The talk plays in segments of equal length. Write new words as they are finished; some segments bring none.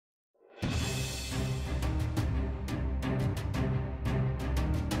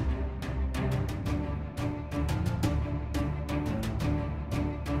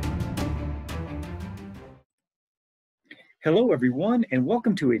Hello, everyone, and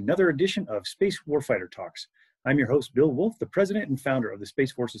welcome to another edition of Space Warfighter Talks. I'm your host, Bill Wolf, the president and founder of the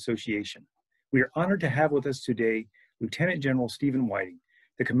Space Force Association. We are honored to have with us today Lieutenant General Stephen Whiting,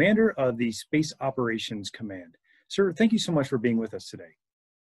 the commander of the Space Operations Command. Sir, thank you so much for being with us today.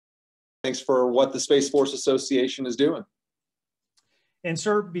 Thanks for what the Space Force Association is doing. And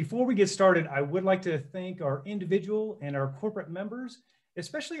sir, before we get started, I would like to thank our individual and our corporate members,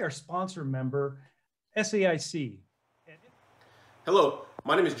 especially our sponsor member, SAIC. Hello,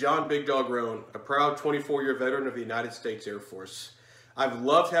 my name is John Big Dog Roan, a proud 24-year veteran of the United States Air Force. I've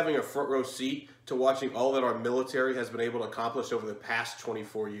loved having a front row seat to watching all that our military has been able to accomplish over the past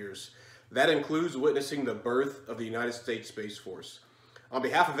 24 years. That includes witnessing the birth of the United States Space Force. On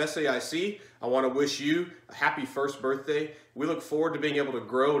behalf of SAIC, I want to wish you a happy first birthday. We look forward to being able to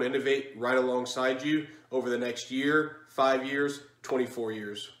grow and innovate right alongside you over the next year, 5 years, 24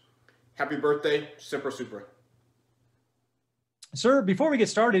 years. Happy birthday, Semper Supra. Sir, before we get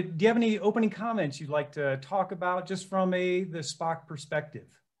started, do you have any opening comments you'd like to talk about just from the Spock perspective?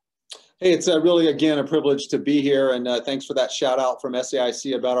 Hey, it's really, again, a privilege to be here, and thanks for that shout out from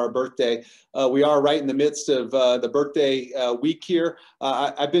SAIC about our birthday. We are right in the midst of the birthday week here.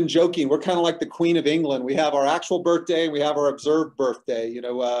 I've been joking, we're kind of like the Queen of England. We have our actual birthday and we have our observed birthday. You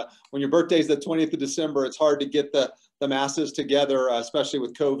know, when your birthday is the 20th of December, it's hard to get the masses together, especially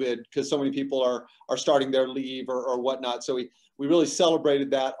with COVID, because so many people are starting their leave or whatnot. So we really celebrated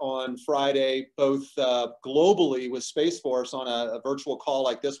that on Friday, both globally with Space Force on a virtual call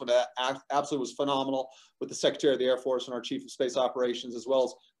like this one. That absolutely was phenomenal with the Secretary of the Air Force and our Chief of Space Operations, as well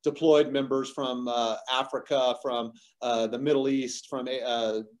as deployed members from Africa, from the Middle East, from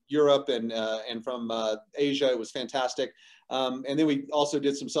Europe, and from Asia. It was fantastic. And then we also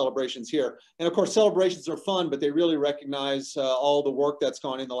did some celebrations here. And of course, celebrations are fun, but they really recognize all the work that's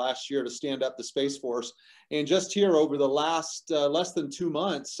gone in the last year to stand up the Space Force. And just here over the last less than 2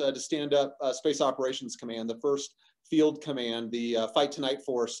 months to stand up Space Operations Command, the first field command, the Fight Tonight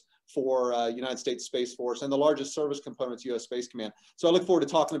Force for United States Space Force, and the largest service component to U.S. Space Command. So I look forward to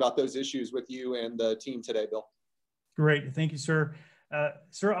talking about those issues with you and the team today, Bill. Great, thank you, sir.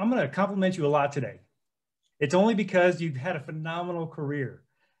 Sir, I'm gonna compliment you a lot today. It's only because you've had a phenomenal career.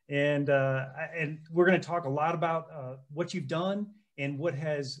 And we're gonna talk a lot about what you've done and what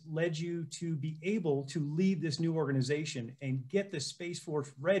has led you to be able to lead this new organization and get the Space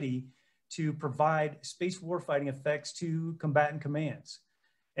Force ready to provide space warfighting effects to combatant commands.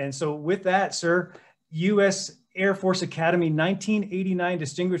 And so with that, sir, U.S. Air Force Academy 1989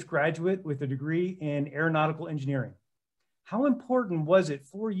 distinguished graduate with a degree in aeronautical engineering. How important was it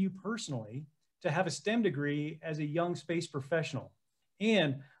for you personally to have a STEM degree as a young space professional?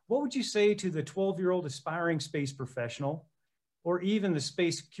 And what would you say to the 12-year-old aspiring space professional, or even the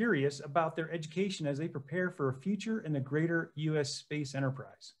space curious, about their education as they prepare for a future in the greater U.S. space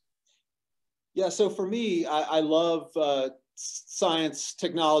enterprise? Yeah, so for me, I love science,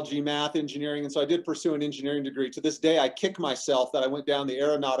 technology, math, engineering, and so I did pursue an engineering degree. To this day, I kick myself that I went down the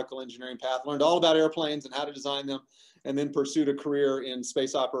aeronautical engineering path, learned all about airplanes and how to design them, and then pursued a career in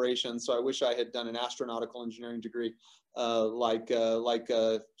space operations. So I wish I had done an astronautical engineering degree like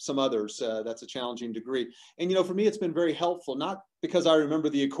some others. That's a challenging degree. And, you know, for me, it's been very helpful, not because I remember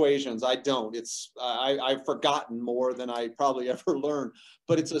the equations. I don't. I've forgotten more than I probably ever learned.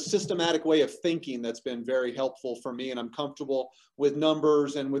 But it's a systematic way of thinking that's been very helpful for me. And I'm comfortable with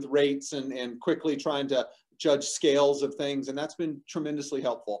numbers and with rates and quickly trying to judge scales of things, and that's been tremendously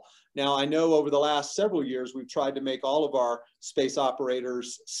helpful. Now, I know over the last several years, we've tried to make all of our space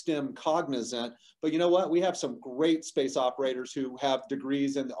operators STEM cognizant, but you know what? We have some great space operators who have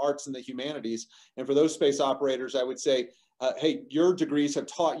degrees in the arts and the humanities, and for those space operators, I would say, hey, your degrees have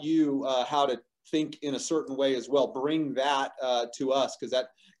taught you how to think in a certain way as well. Bring that to us, because that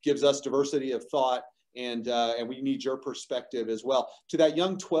gives us diversity of thought, and we need your perspective as well. To that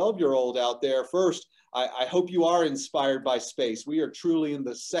young 12-year-old out there, first, I hope you are inspired by space. We are truly in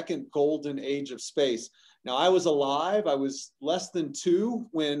the second golden age of space. Now, I was alive. I was less than 2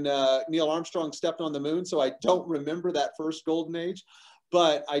 when Neil Armstrong stepped on the moon, so I don't remember that first golden age.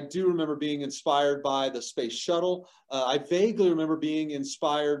 But I do remember being inspired by the space shuttle. I vaguely remember being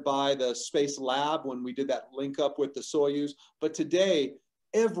inspired by the space lab when we did that link up with the Soyuz. But today,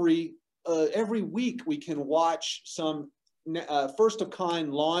 every week we can watch some first of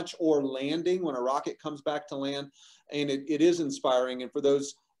kind launch or landing when a rocket comes back to land, and it is inspiring. And for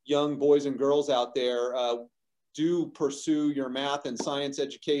those young boys and girls out there, do pursue your math and science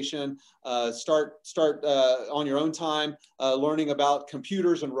education. Start on your own time, learning about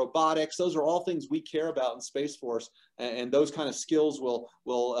computers and robotics. Those are all things we care about in Space Force, and those kind of skills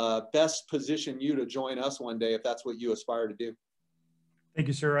will best position you to join us one day if that's what you aspire to do. Thank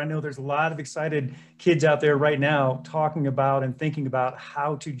you, sir. I know there's a lot of excited kids out there right now talking about and thinking about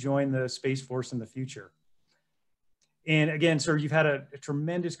how to join the Space Force in the future. And again, sir, you've had a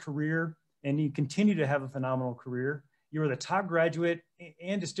tremendous career, and you continue to have a phenomenal career. You are the top graduate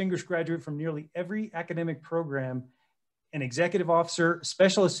and distinguished graduate from nearly every academic program, an executive officer,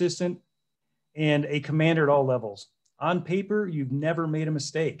 special assistant, and a commander at all levels. On paper, you've never made a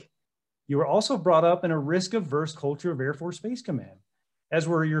mistake. You were also brought up in a risk-averse culture of Air Force Space Command, as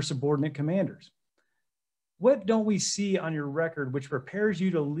were your subordinate commanders. What don't we see on your record which prepares you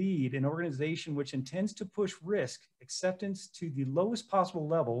to lead an organization which intends to push risk acceptance to the lowest possible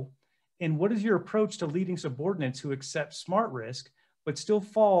level? And what is your approach to leading subordinates who accept smart risk, but still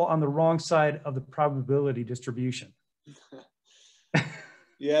fall on the wrong side of the probability distribution?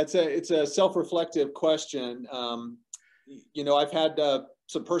 Yeah, it's a self-reflective question. You know, I've had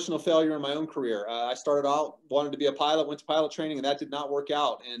some personal failure in my own career. I started out, wanted to be a pilot, went to pilot training, and that did not work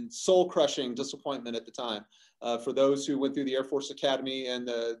out, and soul-crushing disappointment at the time. For those who went through the Air Force Academy in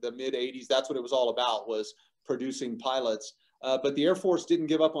the mid-'80s, that's what it was all about, was producing pilots. But the Air Force didn't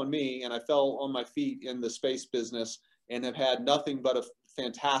give up on me, and I fell on my feet in the space business and have had nothing but a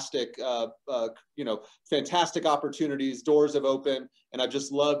fantastic, fantastic opportunities. Doors have opened, and I've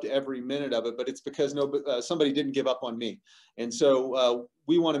just loved every minute of it. But it's because somebody didn't give up on me, and so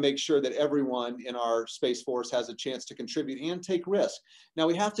we want to make sure that everyone in our Space Force has a chance to contribute and take risk. Now,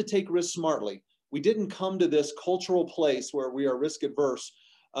 we have to take risks smartly. We didn't come to this cultural place where we are risk adverse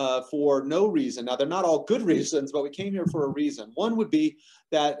for no reason. Now, they're not all good reasons, but we came here for a reason. One would be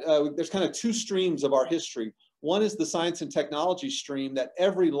that there's kind of two streams of our history. One is the science and technology stream, that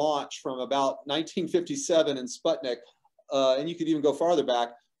every launch from about 1957 in Sputnik, and you could even go farther back,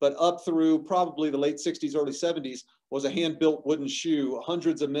 but up through probably the late 60s, early 70s, was a hand-built wooden shoe,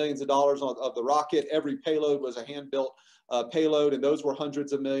 hundreds of millions of dollars of the rocket. Every payload was a hand-built payload, and those were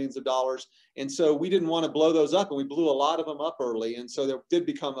hundreds of millions of dollars. And so we didn't want to blow those up, and we blew a lot of them up early. And so there did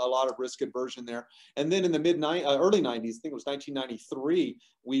become a lot of risk aversion there. And then in the early 90s, I think it was 1993,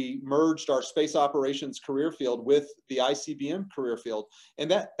 we merged our space operations career field with the ICBM career field. And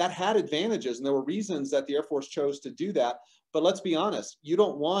that had advantages, and there were reasons that the Air Force chose to do that. But let's be honest, you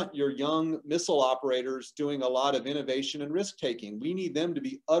don't want your young missile operators doing a lot of innovation and risk taking. We need them to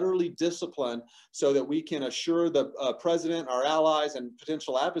be utterly disciplined so that we can assure the president, our allies, and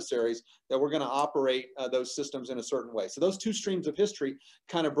potential adversaries that we're going to operate those systems in a certain way. So those two streams of history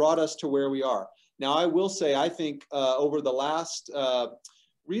kind of brought us to where we are. Now, I will say, I think over the last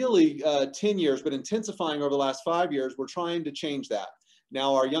really 10 years, but intensifying over the last 5 years, we're trying to change that.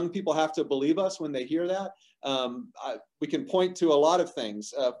 Now, our young people have to believe us when they hear that. We can point to a lot of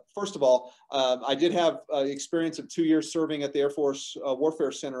things. First of all, I did have experience of 2 years serving at the Air Force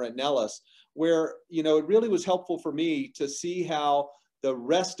Warfare Center at Nellis, where, you know, it really was helpful for me to see how the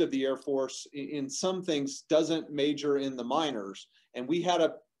rest of the Air Force in some things doesn't major in the minors. And we had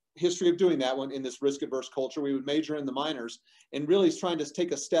a history of doing that one in this risk-averse culture. We would major in the minors, and really is trying to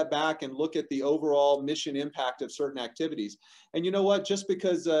take a step back and look at the overall mission impact of certain activities. And you know what? Just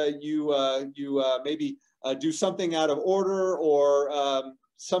because you maybe do something out of order, or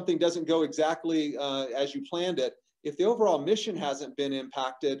something doesn't go exactly as you planned it, if the overall mission hasn't been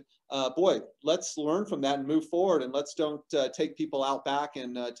impacted, boy, let's learn from that and move forward, and let's don't take people out back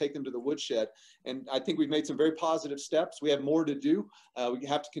and take them to the woodshed. And I think we've made some very positive steps. We have more to do. We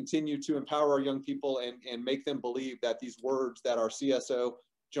have to continue to empower our young people and make them believe that these words that our CSO,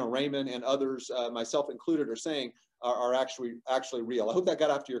 General Raymond, and others, myself included, are saying are actually real. I hope that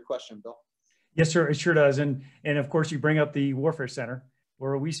got after your question, Bill. Yes, sir, it sure does. And of course, you bring up the Warfare Center,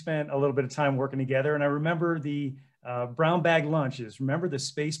 where we spent a little bit of time working together. And I remember the brown bag lunches. Remember the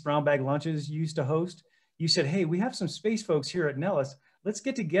space brown bag lunches you used to host? You said, hey, we have some space folks here at Nellis. Let's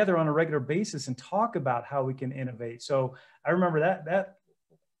get together on a regular basis and talk about how we can innovate. So I remember that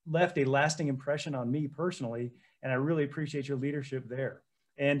left a lasting impression on me personally. And I really appreciate your leadership there.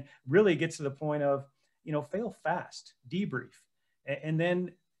 And really gets to the point of, you know, fail fast, debrief.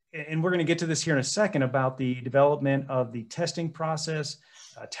 And we're going to get to this here in a second about the development of the testing process,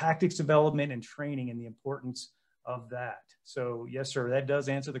 tactics development, and training, and the importance of that. So yes, sir, that does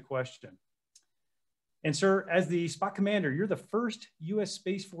answer the question. And sir, as the SPOT commander, you're the first U.S.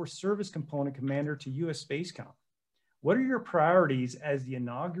 Space Force service component commander to U.S. Spacecom. What are your priorities as the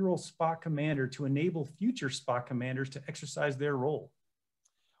inaugural SPOT commander to enable future SPOT commanders to exercise their role?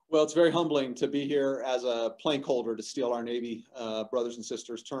 Well, it's very humbling to be here as a plank holder, to steal our Navy brothers and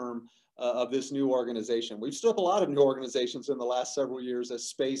sisters term, of this new organization. We've stood up a lot of new organizations in the last several years as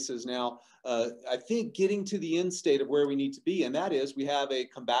space is now, I think, getting to the end state of where we need to be. And that is, we have a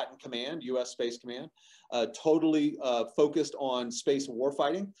combatant command, U.S. Space Command, totally focused on space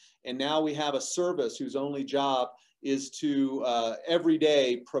warfighting. And now we have a service whose only job is to every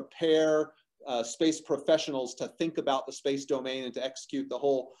day prepare space professionals to think about the space domain and to execute the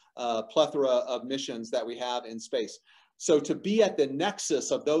whole plethora of missions that we have in space. So to be at the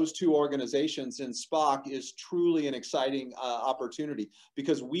nexus of those two organizations in SPOC is truly an exciting opportunity,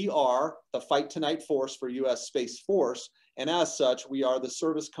 because we are the Fight Tonight force for U.S. Space Force, and as such, we are the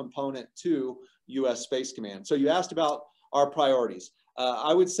service component to U.S. Space Command. So you asked about our priorities.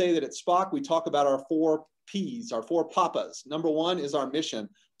 I would say that at SPOC, we talk about our 4 Ps, our 4 papas. Number 1 is our mission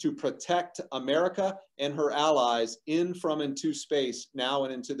to protect America and her allies in, from, and to space now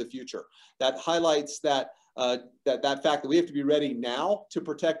and into the future. That highlights that fact that we have to be ready now to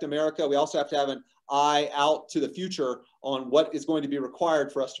protect America. We also have to have an eye out to the future on what is going to be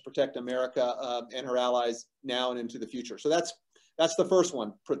required for us to protect America and her allies now and into the future. So that's the first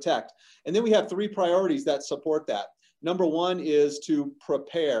one, protect. And then we have 3 priorities that support that. Number 1 is to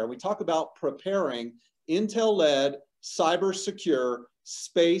prepare. We talk about preparing intel-led, cyber-secure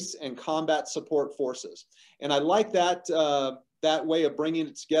space and combat support forces. And I like that that way of bringing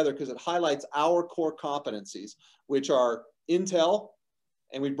it together, because it highlights our core competencies, which are intel,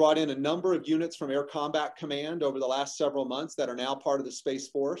 and we brought in a number of units from Air Combat Command over the last several months that are now part of the Space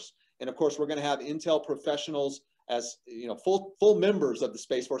Force. And of course, we're going to have intel professionals as full members of the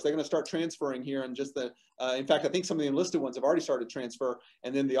Space Force. They're going to start transferring here in just the, in fact, I think some of the enlisted ones have already started to transfer,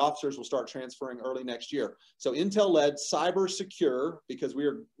 and then the officers will start transferring early next year. So intel-led, cyber secure, because we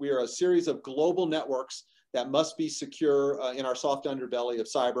are a series of global networks that must be secure in our soft underbelly of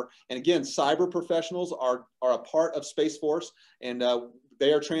cyber. And again, cyber professionals are a part of Space Force, and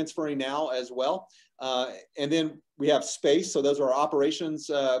they are transferring now as well. And then we have space, so those are our operations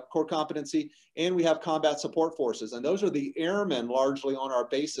core competency, and we have combat support forces. And those are the airmen largely on our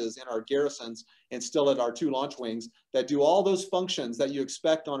bases, in our garrisons, and still at our 2 launch wings that do all those functions that you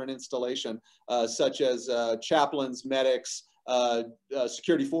expect on an installation, such as chaplains, medics,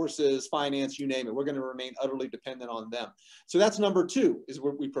 security forces, finance, you name it. We're going to remain utterly dependent on them. So that's number 2, is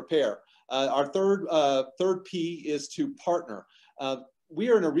where we prepare. Our third P is to partner. We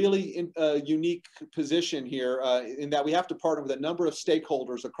are in a really unique position here in that we have to partner with a number of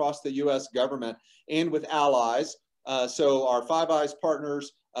stakeholders across the U.S. government and with allies. So our Five Eyes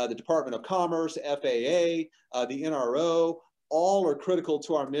partners, the Department of Commerce, FAA, the NRO, all are critical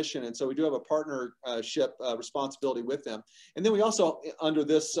to our mission. And so we do have a partnership responsibility with them. And then we also, under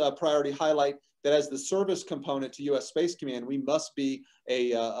this priority, highlight that as the service component to U.S. Space Command, we must be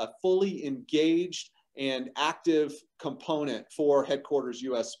a fully engaged and active component for headquarters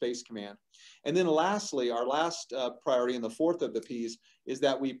U.S. Space Command. And then lastly, our last priority, and the 4th of the Ps, is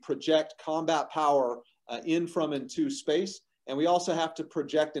that we project combat power in, from, and to space. And we also have to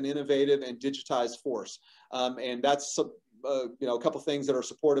project an innovative and digitized force. And that's a couple things that are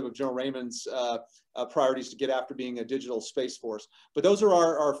supportive of General Raymond's priorities to get after being a digital space force. But those are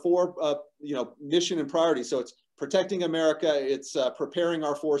our 4 mission and priorities. So it's protecting America, it's preparing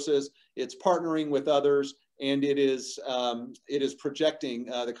our forces, it's partnering with others, and it is projecting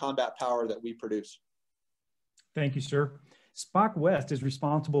the combat power that we produce. Thank you, sir. SPOC West is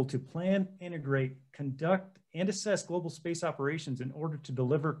responsible to plan, integrate, conduct, and assess global space operations in order to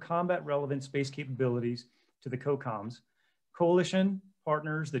deliver combat-relevant space capabilities to the COCOMs, coalition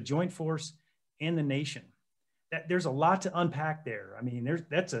partners, the joint force, and the nation. There's a lot to unpack there. I mean,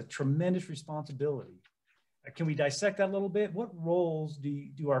 that's a tremendous responsibility. Can we dissect that a little bit? What roles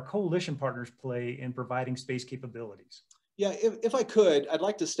do our coalition partners play in providing space capabilities? Yeah, if I could, I'd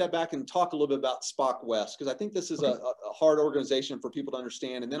like to step back and talk a little bit about SPOC West, because I think this is a hard organization for people to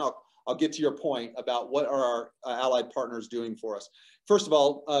understand. And then I'll get to your point about what are our allied partners doing for us. First of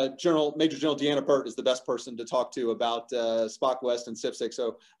all, Major General Deanna Burt is the best person to talk to about SPOC West and CIFSIC,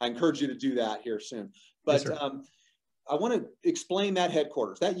 so I encourage you to do that here soon. But yes, I want to explain that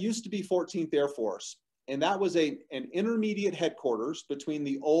headquarters. That used to be 14th Air Force, and that was an intermediate headquarters between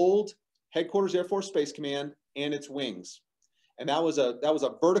the old Headquarters Air Force Space Command and its wings. And that was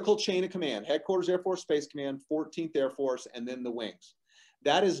a vertical chain of command: Headquarters Air Force Space Command, 14th Air Force, and then the wings.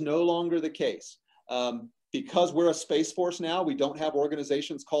 That is no longer the case. Because we're a Space Force now, we don't have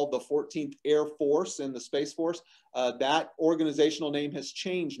organizations called the 14th Air Force and the Space Force. That organizational name has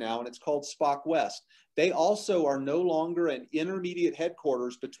changed now, and it's called SPOC West. They also are no longer an intermediate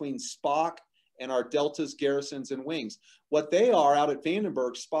headquarters between SPOC and our deltas, garrisons, and wings. What they are out at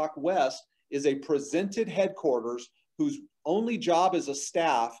Vandenberg, SPOC West, is a presented headquarters whose only job as a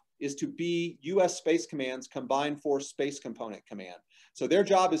staff is to be U.S. Space Command's Combined Force Space Component Command. So their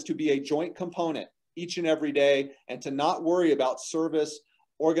job is to be a joint component each and every day and to not worry about service,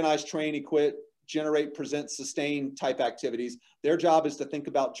 organize, train, equip, generate, present, sustain type activities. Their job is to think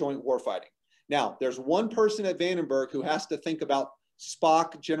about joint warfighting. Now, there's one person at Vandenberg who has to think about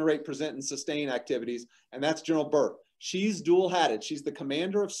SPOC, generate, present, and sustain activities, and that's General Burt. She's dual-hatted. She's the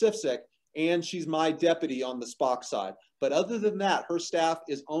commander of SFSIC, and she's my deputy on the SPOC side. But other than that, her staff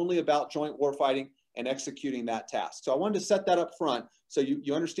is only about joint warfighting and executing that task. So I wanted to set that up front so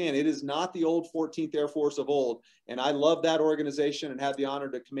you understand it is not the old 14th Air Force of old. And I love that organization and had the honor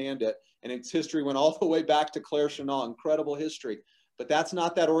to command it. And its history went all the way back to Claire Chennault, incredible history. But that's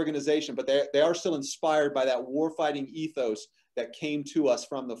not that organization, but they are still inspired by that warfighting ethos that came to us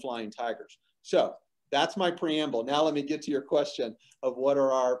from the Flying Tigers. So that's my preamble. Now let me get to your question of what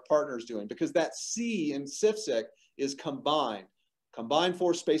are our partners doing? Because that C in CFSIC is combined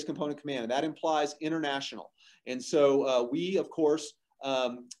Force Space Component Command, and that implies international. And so we, of course,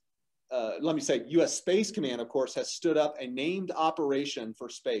 let me say U.S. Space Command, of course, has stood up a named operation for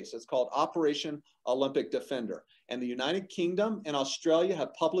space. It's called Operation Olympic Defender. And the United Kingdom and Australia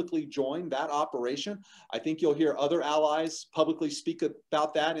have publicly joined that operation. I think you'll hear other allies publicly speak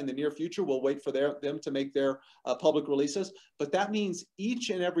about that in the near future. We'll wait for them to make their public releases. But that means each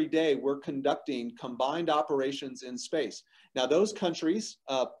and every day we're conducting combined operations in space. Now, those countries,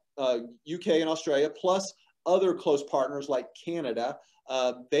 UK and Australia, plus other close partners like Canada,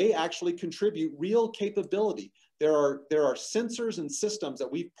 they actually contribute real capability. There are sensors and systems that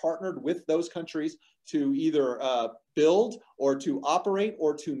we've partnered with those countries to either build or to operate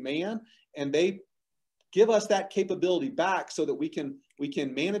or to man, and they give us that capability back so that we can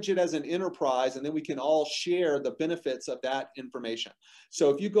manage it as an enterprise, and then we can all share the benefits of that information. So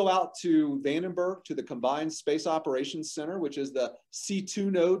if you go out to Vandenberg, to the Combined Space Operations Center, which is the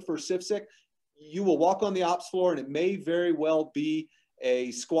C2 node for CFSIC, you will walk on the ops floor, and it may very well be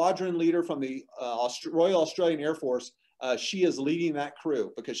a squadron leader from the Royal Australian Air Force. She is leading that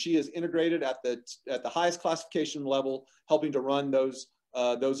crew because she is integrated at the highest classification level, helping to run those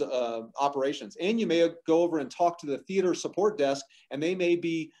operations. And you may go over and talk to the theater support desk, and they may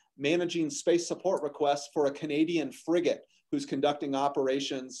be managing space support requests for a Canadian frigate who's conducting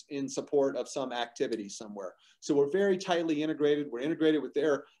operations in support of some activity somewhere. So we're very tightly integrated. We're integrated with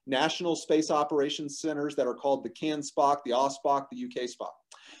their national space operations centers that are called the CAN-SPOC, the AUSPOC, the UK SPOC.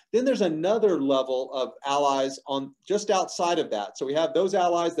 Then there's another level of allies on just outside of that. So we have those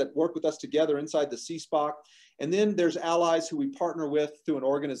allies that work with us together inside the CSPOC. And then there's allies who we partner with through an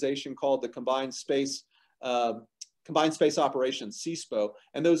organization called the Combined Space Operations, CSPO.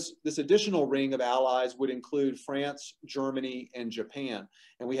 And this additional ring of allies would include France, Germany, and Japan.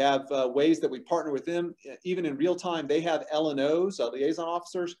 And we have ways that we partner with them. Even in real time, they have LNOs, liaison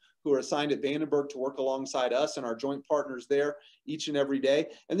officers, who are assigned at Vandenberg to work alongside us and our joint partners there each and every day.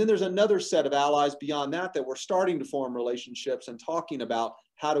 And then there's another set of allies beyond that we're starting to form relationships and talking about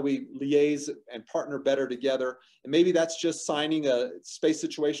how do we liaise and partner better together. And maybe that's just signing a space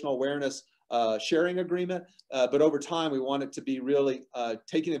situational awareness sharing agreement, but over time we want it to be really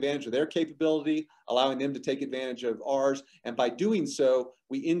taking advantage of their capability, allowing them to take advantage of ours, and by doing so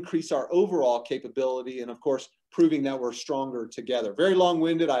we increase our overall capability, and of course proving that we're stronger together. Very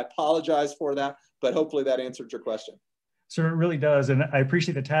long-winded, I apologize for that, but hopefully that answered your question. Sir, it really does, and I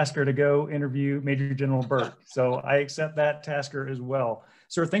appreciate the tasker to go interview Major General Burt, so I accept that tasker as well.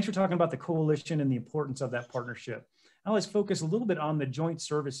 Sir, thanks for talking about the coalition and the importance of that partnership. Now let's focus a little bit on the joint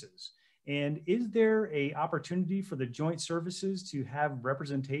services. And is there an opportunity for the joint services to have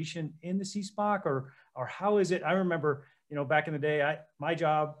representation in the CSPOC, or how is it? I remember, back in the day, my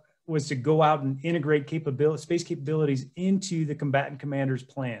job was to go out and integrate space capabilities into the combatant commander's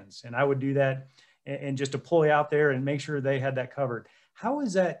plans. And I would do that and just deploy out there and make sure they had that covered. How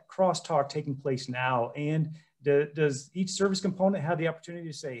is that crosstalk taking place now? And does each service component have the opportunity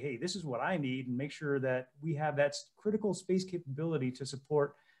to say, hey, this is what I need, and make sure that we have that critical space capability to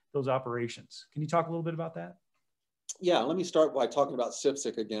support those operations? Can you talk a little bit about that? Yeah, let me start by talking about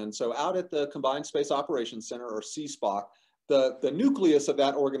CFSIC again. So out at the Combined Space Operations Center, or CSPOC, the nucleus of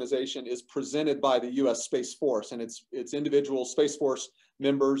that organization is presented by the U.S. Space Force and its individual Space Force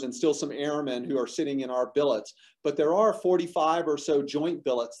members and still some airmen who are sitting in our billets. But there are 45 or so joint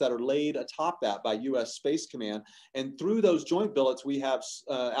billets that are laid atop that by U.S. Space Command. And through those joint billets, we have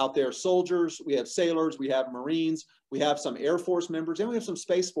out there soldiers, we have sailors, we have Marines, we have some Air Force members, and we have some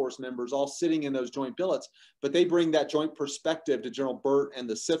Space Force members all sitting in those joint billets. But they bring that joint perspective to General Burt and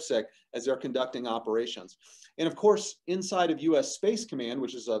the CIFSEC as they're conducting operations. And of course, inside of U.S. Space Command,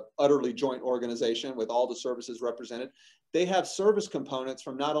 which is an utterly joint organization with all the services represented, they have service components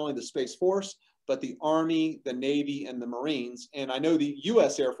from not only the Space Force, but the Army, the Navy, and the Marines. And I know the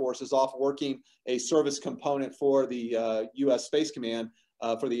U.S. Air Force is off working a service component for the U.S. Space Command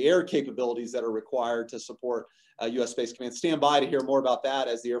for the air capabilities that are required to support U.S. Space Command. Stand by to hear more about that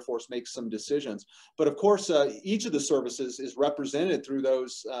as the Air Force makes some decisions. But of course, each of the services is represented through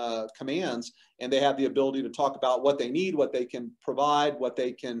those commands, and they have the ability to talk about what they need, what they can provide, what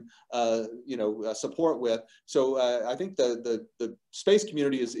they can support with. So I think the space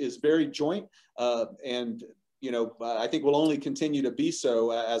community is very joint, and I think will only continue to be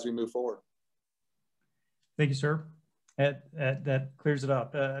so as we move forward. Thank you, sir. That clears it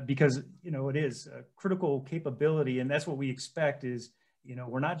up because, it is a critical capability, and that's what we expect is,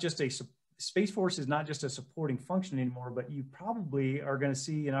 we're not just Space Force is not just a supporting function anymore, but you probably are going to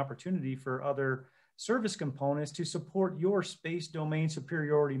see an opportunity for other service components to support your space domain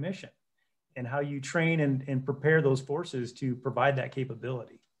superiority mission and how you train and prepare those forces to provide that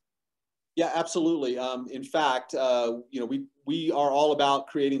capability. Yeah, absolutely. In fact, we are all about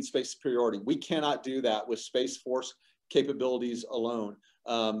creating space superiority. We cannot do that with Space Force capabilities alone.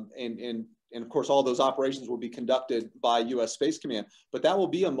 And of course, all those operations will be conducted by U.S. Space Command, but that will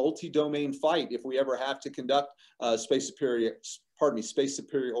be a multi-domain fight if we ever have to conduct space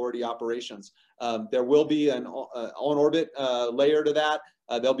superiority operations. There will be an on-orbit layer to that.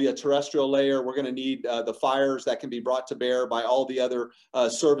 There'll be a terrestrial layer. We're going to need the fires that can be brought to bear by all the other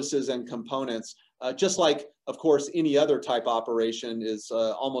services and components. Just like, of course, any other type operation is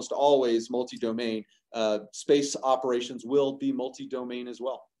almost always multi-domain. Space operations will be multi-domain as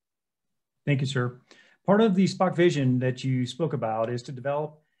well. Thank you, sir. Part of the Spock vision that you spoke about is to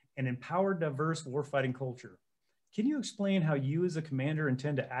develop an empowered, diverse warfighting culture. Can you explain how you as a commander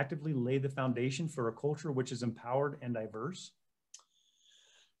intend to actively lay the foundation for a culture which is empowered and diverse?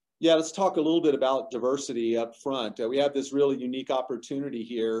 Yeah, let's talk a little bit about diversity up front. We have this really unique opportunity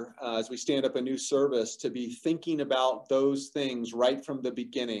here as we stand up a new service to be thinking about those things right from the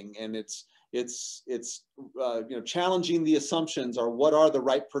beginning. And it's challenging the assumptions or what are the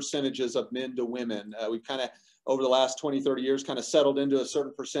right percentages of men to women. We've kind of over the last 20, 30 years kind of settled into a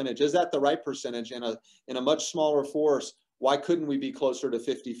certain percentage. Is that the right percentage in a much smaller force? Why couldn't we be closer to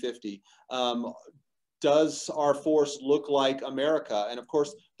 50-50? Does our force look like America? And of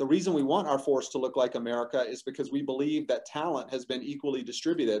course, the reason we want our force to look like America is because we believe that talent has been equally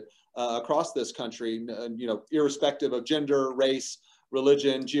distributed across this country, irrespective of gender, race,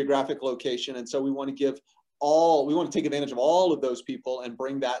 religion, geographic location. And so we want to take advantage of all of those people and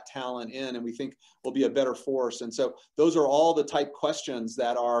bring that talent in, and we think will be a better force. And so those are all the type questions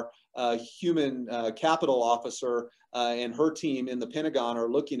that our human capital officer and her team in the Pentagon are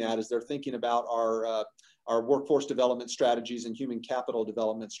looking at as they're thinking about our workforce development strategies and human capital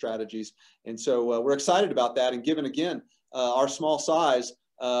development strategies. And so we're excited about that. And given, again, our small size,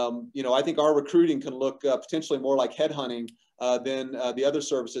 I think our recruiting can look potentially more like headhunting than the other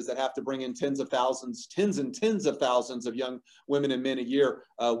services that have to bring in tens and tens of thousands of young women and men a year.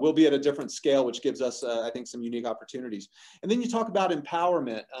 We'll be at a different scale, which gives us, I think, some unique opportunities. And then you talk about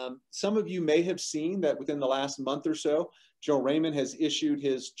empowerment. Some of you may have seen that within the last month or so, General Raymond has issued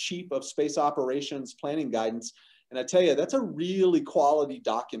his Chief of Space Operations Planning Guidance. And I tell you, that's a really quality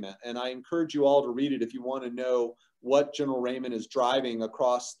document. And I encourage you all to read it if you want to know what General Raymond is driving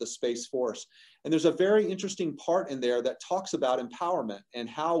across the Space Force. And there's a very interesting part in there that talks about empowerment and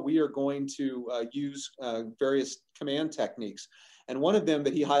how we are going to use various command techniques. And one of them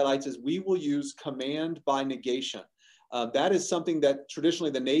that he highlights is we will use command by negation. That is something that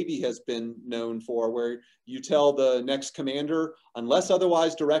traditionally the Navy has been known for, where you tell the next commander, unless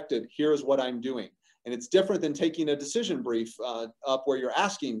otherwise directed, here is what I'm doing. And it's different than taking a decision brief up where you're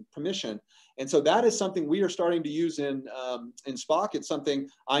asking permission. And so that is something we are starting to use in Spock. It's something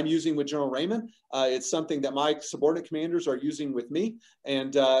I'm using with General Raymond. It's something that my subordinate commanders are using with me.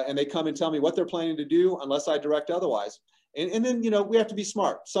 And they come and tell me what they're planning to do unless I direct otherwise. And then, we have to be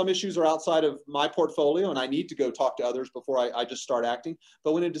smart. Some issues are outside of my portfolio and I need to go talk to others before I just start acting.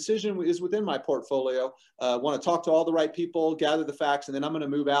 But when a decision is within my portfolio, I want to talk to all the right people, gather the facts, and then I'm going to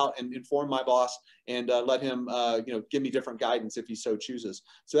move out and inform my boss and let him, give me different guidance if he so chooses.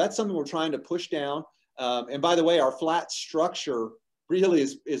 So that's something we're trying to push down. And by the way, our flat structure really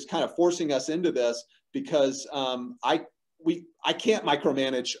is kind of forcing us into this, because I can't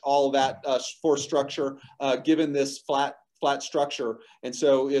micromanage all of that force structure given this flat structure. And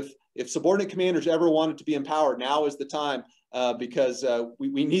so if subordinate commanders ever wanted to be empowered, now is the time, because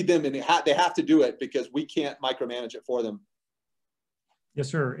we need them, and they have to do it, because we can't micromanage it for them. Yes,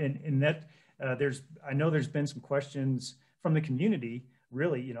 sir. And that I know there's been some questions from the community,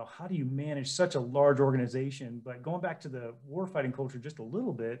 really, you know, how do you manage such a large organization? But going back to the warfighting culture just a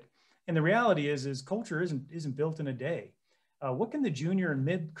little bit, and the reality is culture isn't built in a day. What can the junior and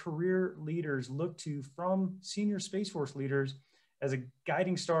mid-career leaders look to from senior Space Force leaders as a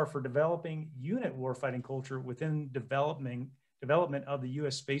guiding star for developing unit warfighting culture within development of the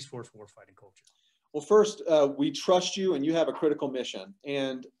U.S. Space Force warfighting culture? Well, first, we trust you, and you have a critical mission.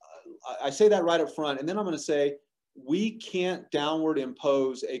 And I say that right up front. And then I'm going to say, we can't downward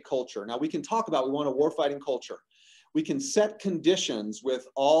impose a culture. Now, we can talk about, we want a warfighting culture. We can set conditions with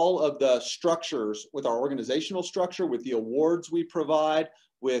all of the structures, with our organizational structure, with the awards we provide,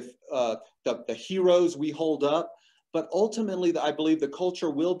 with the heroes we hold up. But ultimately, I believe the culture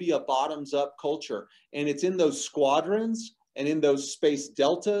will be a bottoms-up culture. And it's in those squadrons and in those space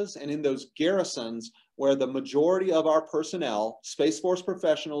deltas and in those garrisons where the majority of our personnel, Space Force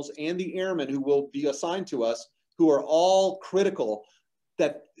professionals and the airmen who will be assigned to us, who are all critical,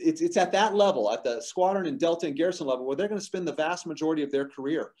 that it's at that level, at the squadron and delta and garrison level, where they're going to spend the vast majority of their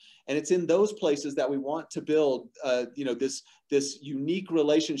career. And it's in those places that we want to build, this unique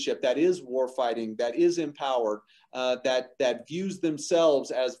relationship that is warfighting, that is empowered, that views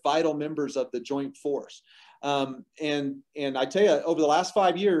themselves as vital members of the joint force. And I tell you, over the last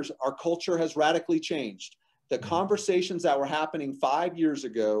 5 years, our culture has radically changed. The conversations that were happening 5 years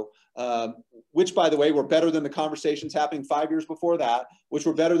ago, which, by the way, were better than the conversations happening 5 years before that, which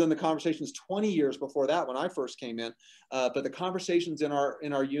were better than the conversations 20 years before that when I first came in. But the conversations in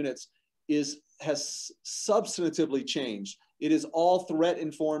our units has substantively changed. It is all threat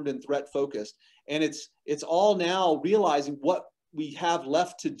informed and threat focused. And it's all now realizing what we have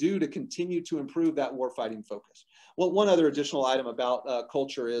left to do to continue to improve that warfighting focus. Well, one other additional item about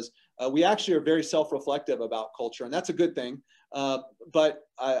culture is we actually are very self-reflective about culture, and that's a good thing. But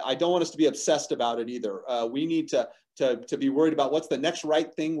I don't want us to be obsessed about it either. We need to be worried about what's the next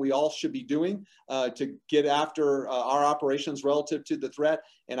right thing we all should be doing to get after our operations relative to the threat.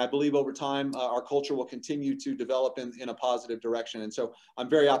 And I believe over time, our culture will continue to develop in a positive direction. And so I'm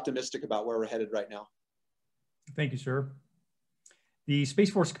very optimistic about where we're headed right now. Thank you, sir. The Space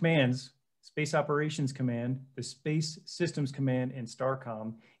Force Commands, Space Operations Command, the Space Systems Command, and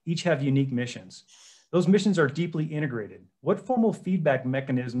STARCOM each have unique missions. Those missions are deeply integrated. What formal feedback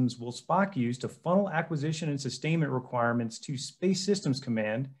mechanisms will SPOC use to funnel acquisition and sustainment requirements to Space Systems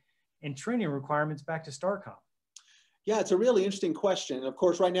Command and training requirements back to STARCOM? Yeah, it's a really interesting question. And of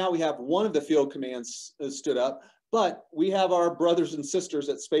course, right now we have one of the field commands stood up, but we have our brothers and sisters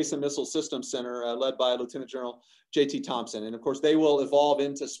at Space and Missile Systems Center, led by Lieutenant General J.T. Thompson. And of course, they will evolve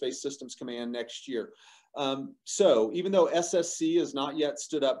into Space Systems Command next year. So even though SSC is not yet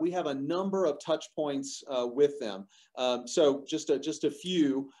stood up, we have a number of touch points with them. So just a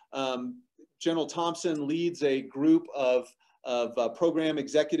few. General Thompson leads a group of program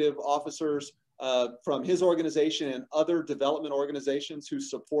executive officers from his organization and other development organizations who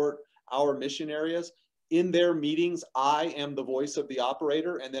support our mission areas. In their meetings, I am the voice of the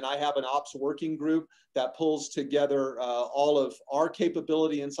operator, and then I have an ops working group that pulls together all of our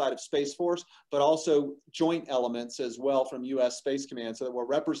capability inside of Space Force, but also joint elements as well from U.S. Space Command, so that we're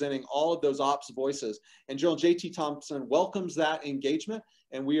representing all of those ops voices. And General J.T. Thompson welcomes that engagement,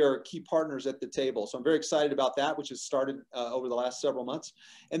 and we are key partners at the table. So I'm very excited about that, which has started over the last several months.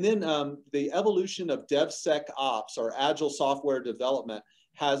 And then the evolution of DevSecOps, or Agile Software Development,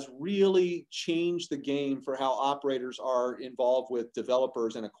 has really changed the game for how operators are involved with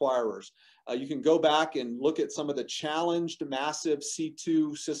developers and acquirers. You can go back and look at some of the challenged massive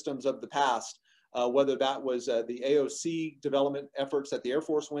C2 systems of the past, whether that was the AOC development efforts that the Air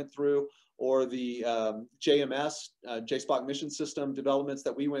Force went through, or the JMS, JSPOC mission system developments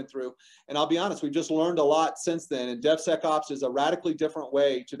that we went through. And I'll be honest, we've just learned a lot since then. And DevSecOps is a radically different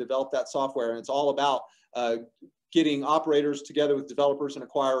way to develop that software. And it's all about getting operators together with developers and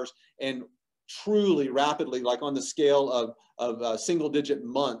acquirers, and truly rapidly, like on the scale of single-digit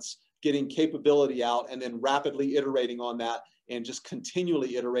months, getting capability out and then rapidly iterating on that and just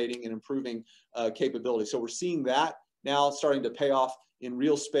continually iterating and improving capability. So we're seeing that now starting to pay off in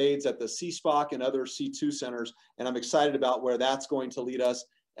real spades at the CSPOC and other C2 centers, and I'm excited about where that's going to lead us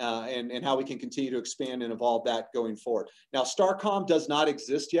and how we can continue to expand and evolve that going forward. Now, STARCOM does not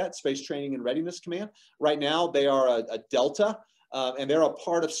exist yet, Space Training and Readiness Command. Right now, they are a Delta. and they're a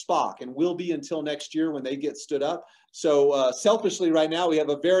part of SPOC and will be until next year when they get stood up. So selfishly right now, we have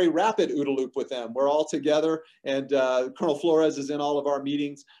a very rapid OODA loop with them. We're all together, and Colonel Flores is in all of our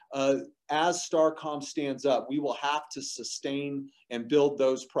meetings. As STARCOM stands up, we will have to sustain and build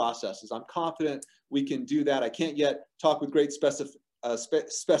those processes. I'm confident we can do that. I can't yet talk with great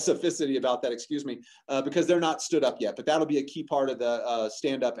specificity about that, excuse me, because they're not stood up yet, but that'll be a key part of the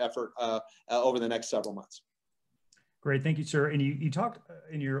stand-up effort over the next several months. Great, thank you, sir. And you talked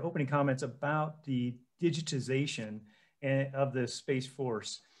in your opening comments about the digitization of the Space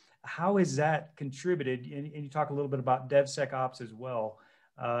Force. How has that contributed? And you talk a little bit about DevSecOps as well.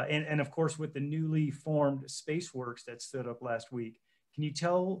 And of course, with the newly formed SpaceWorks that stood up last week, can you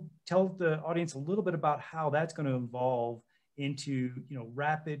tell the audience a little bit about how that's going to evolve into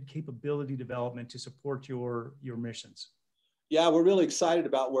rapid capability development to support your missions? Yeah, we're really excited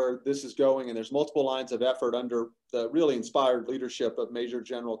about where this is going, and there's multiple lines of effort under the really inspired leadership of Major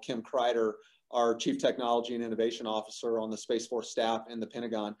General Kim Kreider, our Chief Technology and Innovation Officer on the Space Force staff in the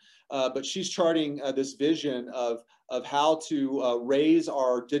Pentagon. But she's charting this vision of how to raise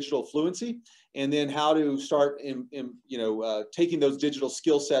our digital fluency, and then how to start taking those digital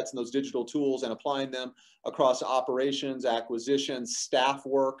skill sets and those digital tools and applying them across operations, acquisitions, staff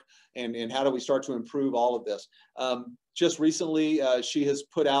work, and how do we start to improve all of this. Just recently, she has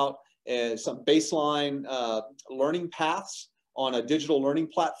put out some baseline learning paths on a digital learning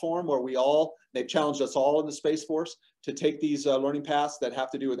platform where they've challenged us all in the Space Force to take these learning paths that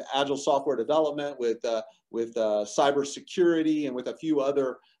have to do with agile software development, with cybersecurity, and with a few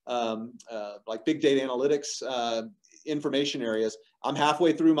other like big data analytics information areas. I'm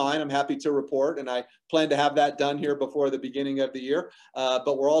halfway through mine. I'm happy to report, and I plan to have that done here before the beginning of the year.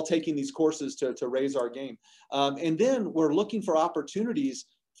 But we're all taking these courses to raise our game. And then we're looking for opportunities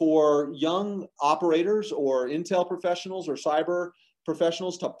for young operators or intel professionals or cyber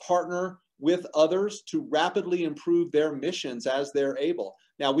professionals to partner with others to rapidly improve their missions as they're able.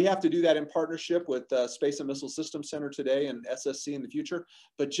 Now, we have to do that in partnership with Space and Missile Systems Center today and SSC in the future.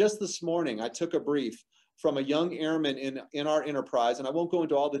 But just this morning, I took a brief from a young airman in our enterprise, and I won't go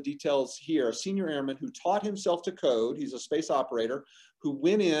into all the details here, a senior airman who taught himself to code. He's a space operator who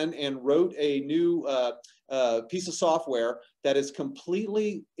went in and wrote a new piece of software that has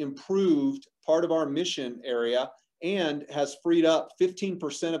completely improved part of our mission area and has freed up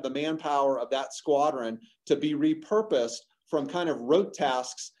 15% of the manpower of that squadron to be repurposed from kind of rote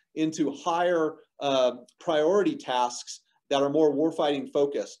tasks into higher priority tasks that are more warfighting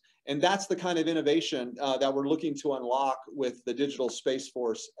focused. And that's the kind of innovation that we're looking to unlock with the Digital Space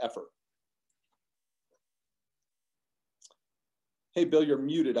Force effort. Hey, Bill, you're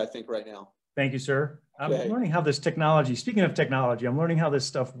muted, I think, right now. Thank you, sir. I'm learning how this technology, speaking of technology, I'm learning how this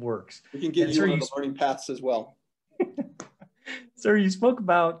stuff works. We can get you on the learning paths as well. Sir, you spoke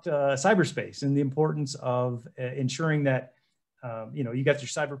about cyberspace and the importance of ensuring that, you got your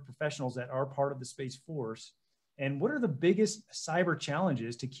cyber professionals that are part of the Space Force. And what are the biggest cyber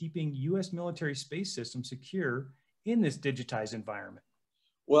challenges to keeping U.S. military space systems secure in this digitized environment?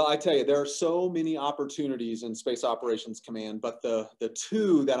 Well, I tell you, there are so many opportunities in Space Operations Command, but the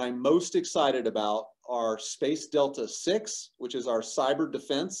two that I'm most excited about are Space Delta 6, which is our cyber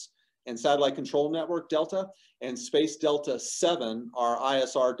defense and satellite control network Delta, and Space Delta 7, our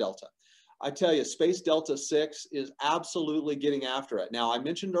ISR Delta. I tell you, Space Delta 6 is absolutely getting after it. Now, I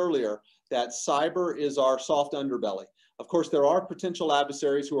mentioned earlier that cyber is our soft underbelly. Of course, there are potential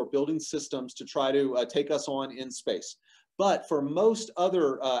adversaries who are building systems to try to take us on in space. But for most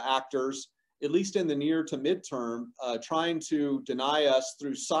other actors, at least in the near to midterm, trying to deny us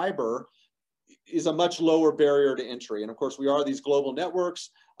through cyber is a much lower barrier to entry. And of course, we are these global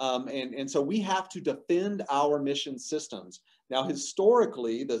networks. And so we have to defend our mission systems. Now,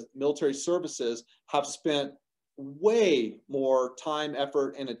 historically, the military services have spent way more time,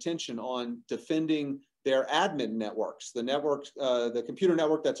 effort, and attention on defending their admin networks, the network, the computer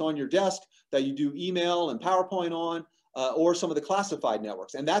network that's on your desk that you do email and PowerPoint on, or some of the classified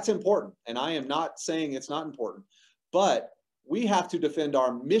networks. And that's important. And I am not saying it's not important, but we have to defend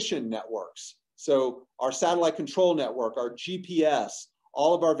our mission networks. So our satellite control network, our GPS,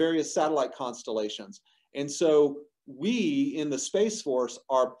 all of our various satellite constellations. And so we in the Space Force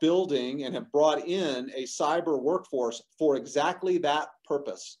are building and have brought in a cyber workforce for exactly that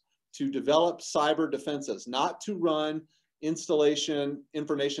purpose, to develop cyber defenses, not to run installation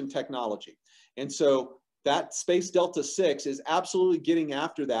information technology. And so that Space Delta 6 is absolutely getting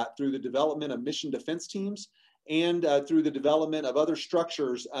after that through the development of mission defense teams and through the development of other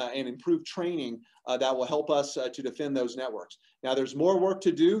structures and improved training that will help us to defend those networks. Now, there's more work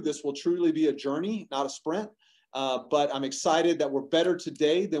to do. This will truly be a journey, not a sprint. But I'm excited that we're better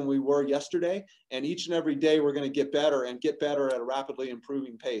today than we were yesterday. And each and every day we're going to get better and get better at a rapidly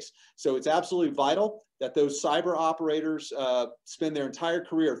improving pace. So it's absolutely vital that those cyber operators spend their entire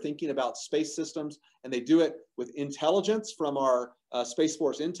career thinking about space systems, and they do it with intelligence from our Space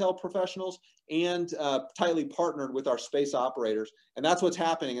Force intel professionals and tightly partnered with our space operators. And that's what's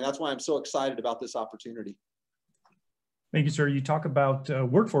happening. And that's why I'm so excited about this opportunity. Thank you, sir. You talk about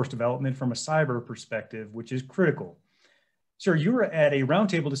workforce development from a cyber perspective, which is critical. Sir, you were at a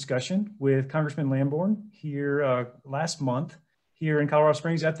roundtable discussion with Congressman Lamborn here last month here in Colorado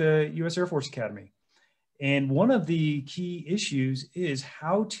Springs at the U.S. Air Force Academy. And one of the key issues is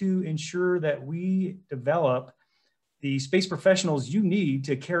how to ensure that we develop the space professionals you need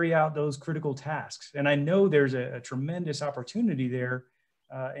to carry out those critical tasks. And I know there's a tremendous opportunity there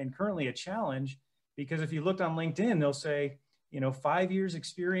and currently a challenge, because if you looked on LinkedIn, they'll say, 5 years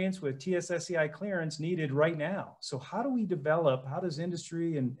experience with TSSCI clearance needed right now. So how do we develop, how does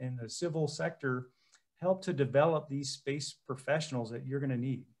industry and the civil sector help to develop these space professionals that you're gonna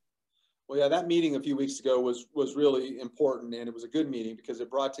need? Well, yeah, that meeting a few weeks ago was really important, and it was a good meeting because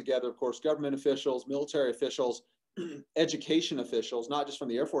it brought together, of course, government officials, military officials, education officials, not just from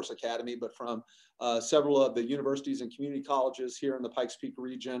the Air Force Academy, but from several of the universities and community colleges here in the Pikes Peak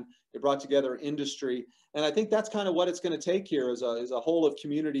region. It brought together industry. And I think that's kind of what it's going to take here is a whole of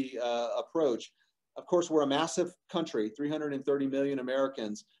community approach. Of course, we're a massive country, 330 million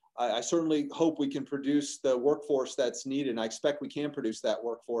Americans. I certainly hope we can produce the workforce that's needed, and I expect we can produce that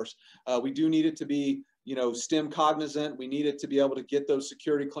workforce. We do need it to be STEM cognizant. We need it to be able to get those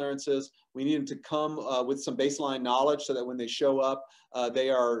security clearances. We need them to come with some baseline knowledge so that when they show up, they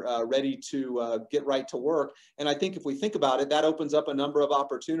are ready to get right to work. And I think if we think about it, that opens up a number of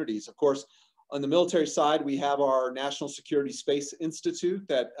opportunities. Of course, on the military side, we have our National Security Space Institute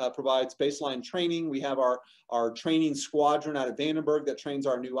that provides baseline training. We have our training squadron out of Vandenberg that trains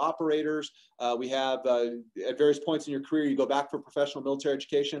our new operators. We have, at various points in your career, you go back for professional military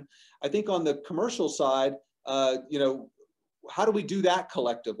education. I think on the commercial side, how do we do that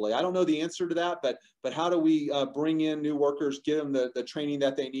collectively? I don't know the answer to that, but how do we bring in new workers, give them the training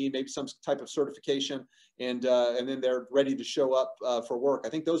that they need, maybe some type of certification, and then they're ready to show up for work. I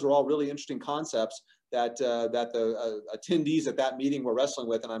think those are all really interesting concepts that the attendees at that meeting were wrestling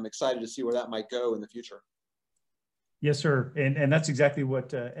with, and I'm excited to see where that might go in the future. Yes, sir. And that's exactly what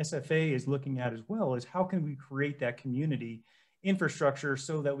SFA is looking at as well, is how can we create that community infrastructure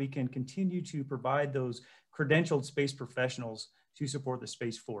so that we can continue to provide those credentialed space professionals to support the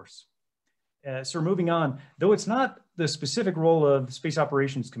Space Force. Sir, moving on, though it's not the specific role of Space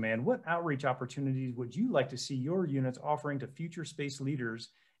Operations Command, what outreach opportunities would you like to see your units offering to future space leaders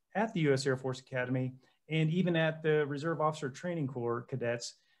at the U.S. Air Force Academy and even at the Reserve Officer Training Corps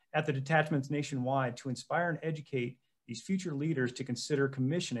cadets at the detachments nationwide to inspire and educate these future leaders to consider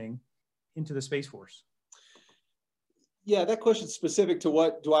commissioning into the Space Force? Yeah, that question is specific to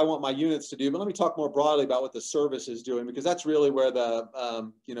what do I want my units to do, but let me talk more broadly about what the service is doing, because that's really where the,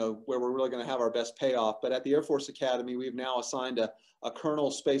 where we're really going to have our best payoff. But at the Air Force Academy, we've now assigned a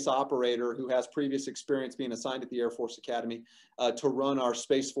colonel space operator who has previous experience being assigned at the Air Force Academy to run our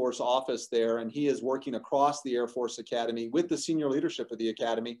Space Force office there. And he is working across the Air Force Academy with the senior leadership of the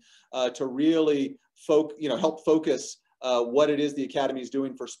Academy to really help focus what it is the Academy is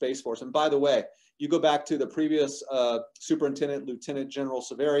doing for Space Force. And by the way, you go back to the previous Superintendent Lieutenant General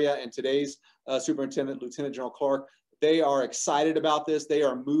Severia and today's Superintendent Lieutenant General Clark. They are excited about this. They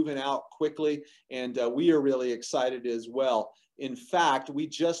are moving out quickly, and we are really excited as well. In fact, we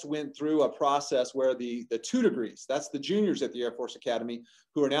just went through a process where the 2 degrees, that's the juniors at the Air Force Academy,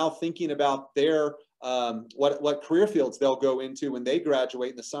 who are now thinking about their what career fields they'll go into when they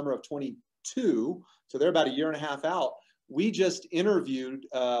graduate in the summer of 22. So they're about a year and a half out. We just interviewed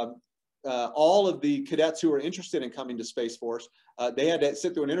all of the cadets who are interested in coming to Space Force. They had to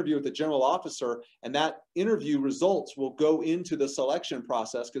sit through an interview with the general officer, and that interview results will go into the selection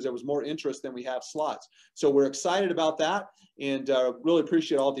process because there was more interest than we have slots. So we're excited about that, and really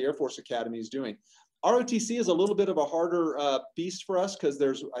appreciate all the Air Force Academy is doing. ROTC is a little bit of a harder beast for us because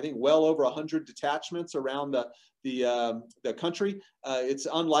there's, I think, well over 100 detachments around the country. It's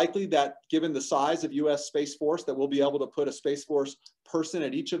unlikely that, given the size of U.S. Space Force, that we'll be able to put a Space Force person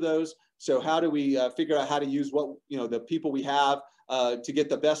at each of those. So how do we figure out how to use what the people we have to get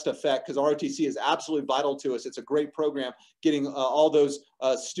the best effect? Because ROTC is absolutely vital to us. It's a great program, getting all those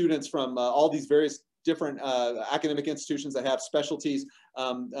students from all these various different academic institutions that have specialties,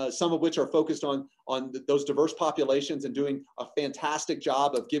 some of which are focused on those diverse populations and doing a fantastic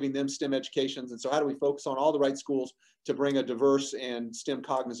job of giving them STEM educations. And so how do we focus on all the right schools to bring a diverse and STEM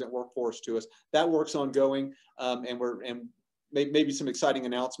cognizant workforce to us? That work's ongoing, and maybe some exciting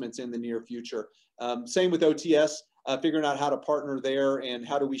announcements in the near future. Same with OTS, figuring out how to partner there and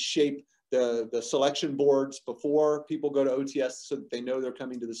how do we shape the selection boards before people go to OTS so that they know they're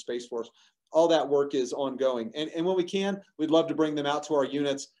coming to the Space Force. All that work is ongoing. And when we can, we'd love to bring them out to our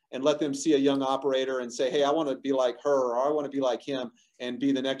units and let them see a young operator and say, hey, I want to be like her, or I want to be like him, and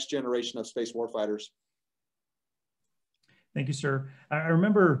be the next generation of space warfighters. Thank you, sir. I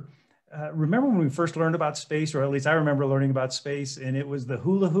remember when we first learned about space, or at least I remember learning about space, and it was the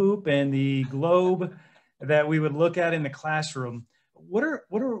hula hoop and the globe that we would look at in the classroom. What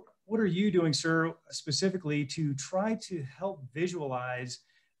are you doing, sir, specifically to try to help visualize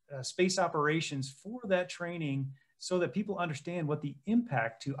space operations for that training so that people understand what the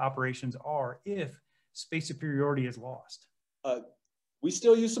impact to operations are if space superiority is lost? We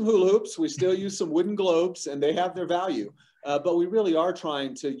still use some hula hoops, we still use some wooden globes, and they have their value. But we really are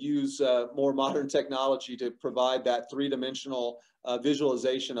trying to use more modern technology to provide that three-dimensional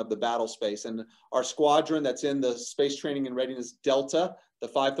visualization of the battle space. And our squadron that's in the Space Training and Readiness Delta, the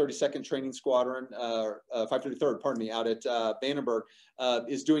 532nd Training Squadron, 533rd, pardon me, out at Vandenberg,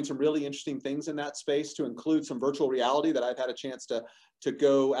 is doing some really interesting things in that space, to include some virtual reality that I've had a chance to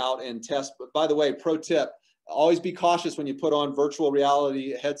go out and test. But by the way, pro tip, always be cautious when you put on virtual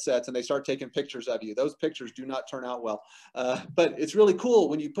reality headsets and they start taking pictures of you. Those pictures do not turn out well. But it's really cool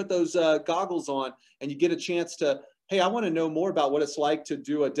when you put those goggles on and you get a chance to, hey, I want to know more about what it's like to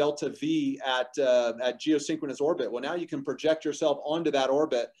do a Delta V at geosynchronous orbit. Well, now you can project yourself onto that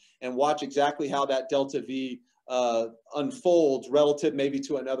orbit and watch exactly how that Delta V unfolds relative maybe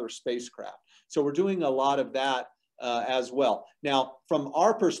to another spacecraft. So we're doing a lot of that as well. Now, from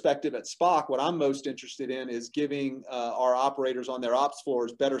our perspective at SPOC, what I'm most interested in is giving our operators on their ops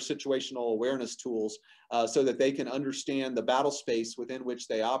floors better situational awareness tools so that they can understand the battle space within which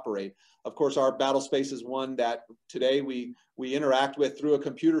they operate. Of course, our battle space is one that today we interact with through a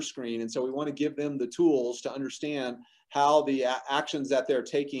computer screen. And so we want to give them the tools to understand how the actions that they're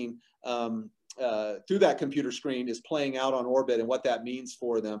taking through that computer screen is playing out on orbit and what that means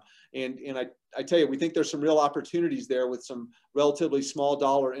for them. And I tell you, we think there's some real opportunities there with some relatively small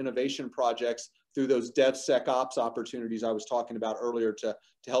dollar innovation projects through those DevSecOps opportunities I was talking about earlier to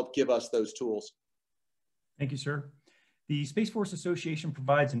help give us those tools. Thank you, sir. The Space Force Association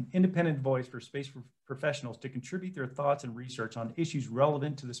provides an independent voice for space professionals to contribute their thoughts and research on issues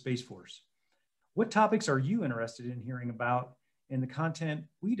relevant to the Space Force. What topics are you interested in hearing about in the content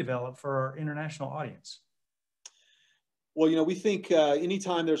we develop for our international audience? Well, you know, we think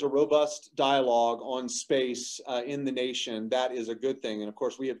anytime there's a robust dialogue on space in the nation, that is a good thing. And of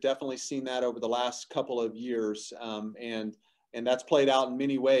course, we have definitely seen that over the last couple of years. And that's played out in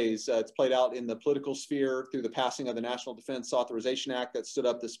many ways. It's played out in the political sphere through the passing of the National Defense Authorization Act that stood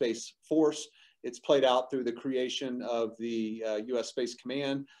up the Space Force. It's played out through the creation of the U.S. Space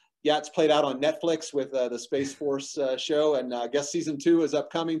Command. Yeah, it's played out on Netflix with the Space Force show, and I guess season 2 is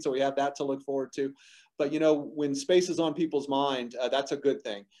upcoming, so we have that to look forward to. But you know, when space is on people's mind, that's a good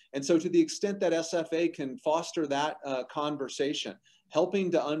thing. And so to the extent that SFA can foster that conversation,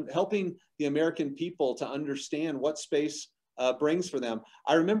 helping the American people to understand what space brings for them.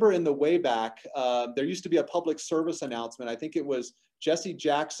 I remember in the way back, there used to be a public service announcement. I think it was Jesse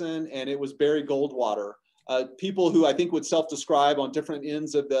Jackson and it was Barry Goldwater. People who I think would self-describe on different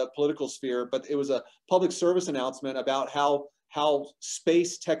ends of the political sphere, but it was a public service announcement about how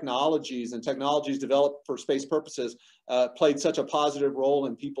space technologies and technologies developed for space purposes played such a positive role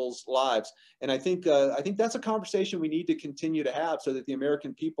in people's lives. And I think that's a conversation we need to continue to have so that the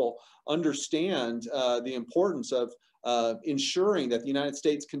American people understand the importance of ensuring that the United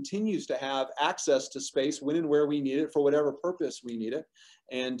States continues to have access to space when and where we need it for whatever purpose we need it.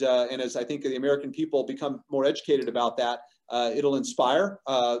 And as I think the American people become more educated about that, it'll inspire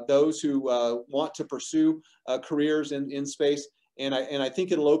those who want to pursue careers in space. And I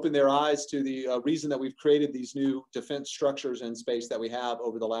think it'll open their eyes to the reason that we've created these new defense structures in space that we have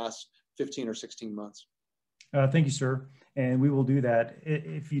over the last 15 or 16 months. Thank you, sir. And we will do that.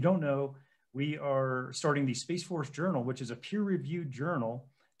 If you don't know, we are starting the Space Force Journal, which is a peer-reviewed journal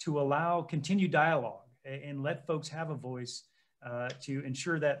to allow continued dialogue and let folks have a voice to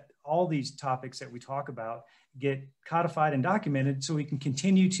ensure that all these topics that we talk about get codified and documented so we can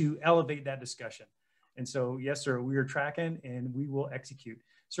continue to elevate that discussion. And so, yes, sir, we are tracking and we will execute.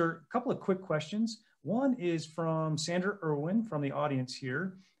 Sir, a couple of quick questions. One is from Sandra Irwin from the audience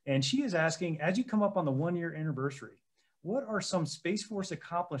here. And she is asking, as you come up on the 1-year anniversary, what are some Space Force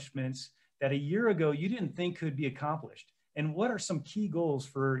accomplishments that a year ago you didn't think could be accomplished? And what are some key goals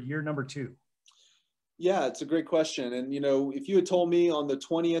for year number 2? Yeah, it's a great question. And, if you had told me on the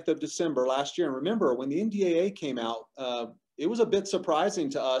 20th of December last year, and remember when the NDAA came out, it was a bit surprising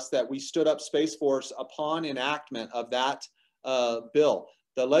to us that we stood up Space Force upon enactment of that bill.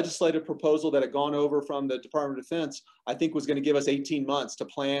 The legislative proposal that had gone over from the Department of Defense, I think, was going to give us 18 months to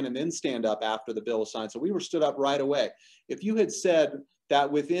plan and then stand up after the bill was signed. So we were stood up right away. If you had said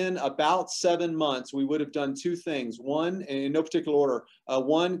that within about 7 months, we would have done 2 things. One, in no particular order,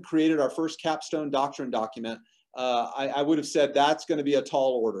 one, created our first capstone doctrine document. I would have said that's going to be a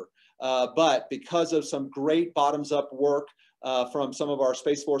tall order. But because of some great bottoms-up work from some of our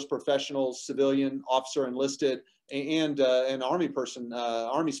Space Force professionals, civilian, officer, enlisted, and an Army person,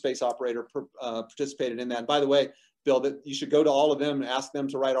 Army space operator participated in that. And by the way, Bill, that you should go to all of them and ask them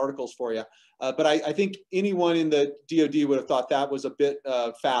to write articles for you. But I think anyone in the DoD would have thought that was a bit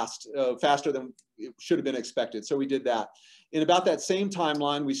faster than it should have been expected. So we did that. In about that same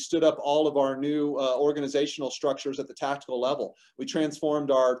timeline, we stood up all of our new organizational structures at the tactical level. We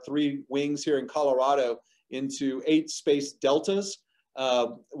transformed our 3 wings here in Colorado into 8 space deltas.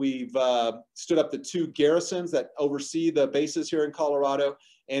 We've stood up the 2 garrisons that oversee the bases here in Colorado,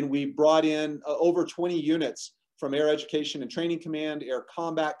 and we brought in over 20 units from Air Education and Training Command, Air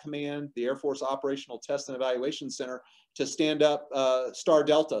Combat Command, the Air Force Operational Test and Evaluation Center to stand up STAR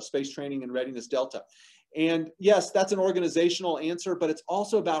Delta, Space Training and Readiness Delta. And yes, that's an organizational answer, but it's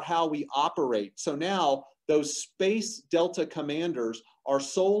also about how we operate. So now those Space Delta commanders are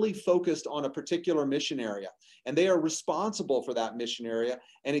solely focused on a particular mission area, and they are responsible for that mission area.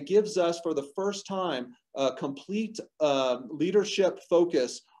 And it gives us, for the first time, a complete leadership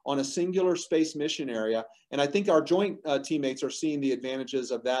focus on a singular space mission area. And I think our joint teammates are seeing the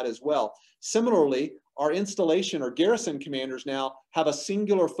advantages of that as well. Similarly, our installation or garrison commanders now have a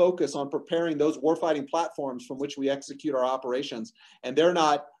singular focus on preparing those warfighting platforms from which we execute our operations. And they're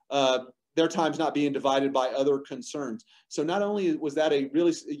not, their time's not being divided by other concerns. So not only was that a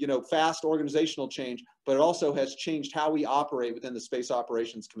really, fast organizational change, but it also has changed how we operate within the Space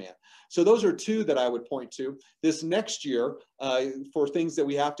Operations Command. So those are 2 that I would point to. This next year, for things that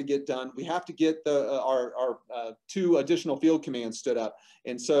we have to get done, we have to get our 2 additional field commands stood up.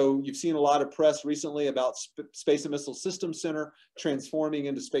 And so you've seen a lot of press recently about Space and Missile Systems Center transforming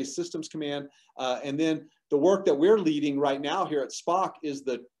into Space Systems Command. And then the work that we're leading right now here at SPOC is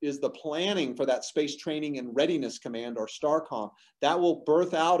the planning for that Space Training and Readiness Command, or STARCOM. That will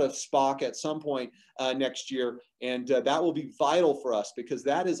birth out of SPOC at some point next year, and that will be vital for us, because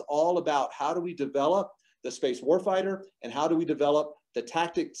that is all about how do we develop the space warfighter and how do we develop the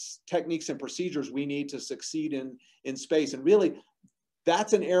tactics, techniques, and procedures we need to succeed in space. And really,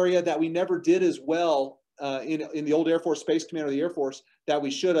 that's an area that we never did as well in the old Air Force Space Command or the Air Force that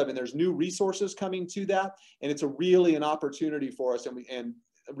we should have. And there's new resources coming to that, and it's really an opportunity for us, and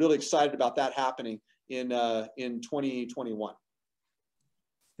really excited about that happening in 2021.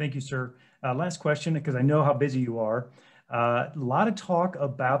 Thank you, sir. Last question, because I know how busy you are. A lot of talk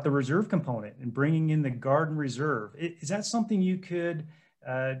about the reserve component and bringing in the Guard and Reserve. Is that something you could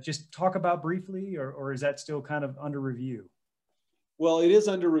just talk about briefly, or is that still kind of under review? Well, it is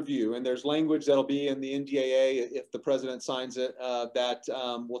under review, and there's language that'll be in the NDAA if the president signs it that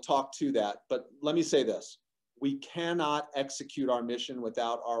will talk to that. But let me say this: we cannot execute our mission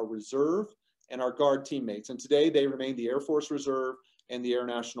without our reserve and our Guard teammates. And today they remain the Air Force Reserve and the Air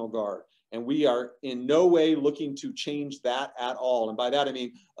National Guard. And we are in no way looking to change that at all. And by that, I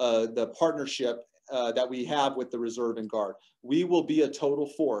mean the partnership that we have with the Reserve and Guard. We will be a total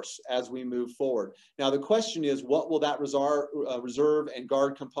force as we move forward. Now, the question is, what will that Reserve and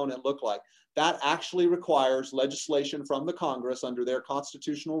Guard component look like? That actually requires legislation from the Congress under their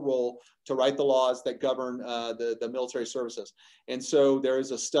constitutional role to write the laws that govern the military services. And so there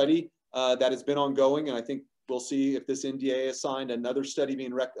is a study that has been ongoing, and I think we'll see if this NDA is signed, another study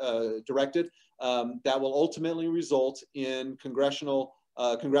being directed that will ultimately result in congressional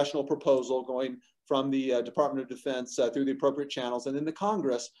proposal going from the Department of Defense through the appropriate channels. And then the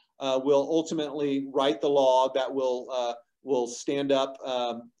Congress will ultimately write the law that will stand up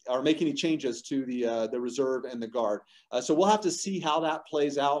or make any changes to the Reserve and the Guard. So we'll have to see how that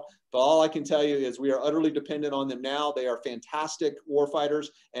plays out. But all I can tell you is we are utterly dependent on them now. They are fantastic warfighters,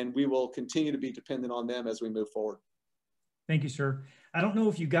 and we will continue to be dependent on them as we move forward. Thank you, sir. I don't know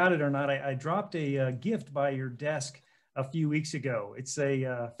if you got it or not. I dropped a gift by your desk a few weeks ago. It's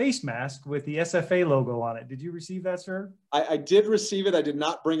a face mask with the SFA logo on it. Did you receive that, sir? I did receive it. I did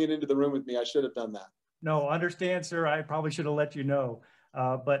not bring it into the room with me. I should have done that. No, understand, sir. I probably should have let you know.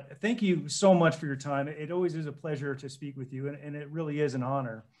 But thank you so much for your time. It always is a pleasure to speak with you, and it really is an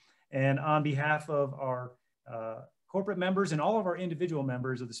honor. And on behalf of our corporate members and all of our individual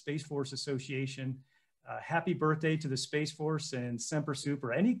members of the Space Force Association, happy birthday to the Space Force and Semper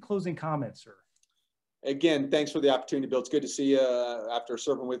Super. Any closing comments, sir? Again, thanks for the opportunity, Bill. It's good to see you after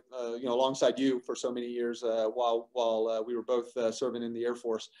serving with, alongside you for so many years while we were both serving in the Air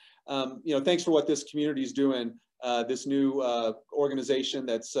Force. Thanks for what this community is doing. This new organization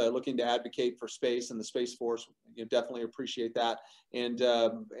that's looking to advocate for space and the Space Force, definitely appreciate that. And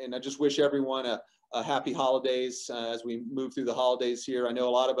I just wish everyone a happy holidays as we move through the holidays here. I know a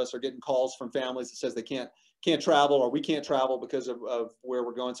lot of us are getting calls from families that says they can't travel, or we can't travel because of where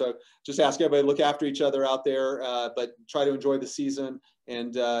we're going. So just ask everybody to look after each other out there, but try to enjoy the season.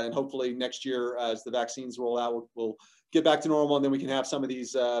 And hopefully next year, as the vaccines roll out, we'll get back to normal, and then we can have some of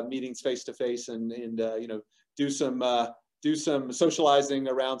these meetings face to face and do some socializing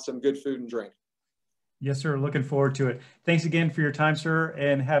around some good food and drink. Yes, sir. Looking forward to it. Thanks again for your time, sir,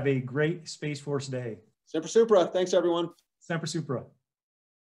 and have a great Space Force Day. Semper Supra. Thanks, everyone. Semper Supra.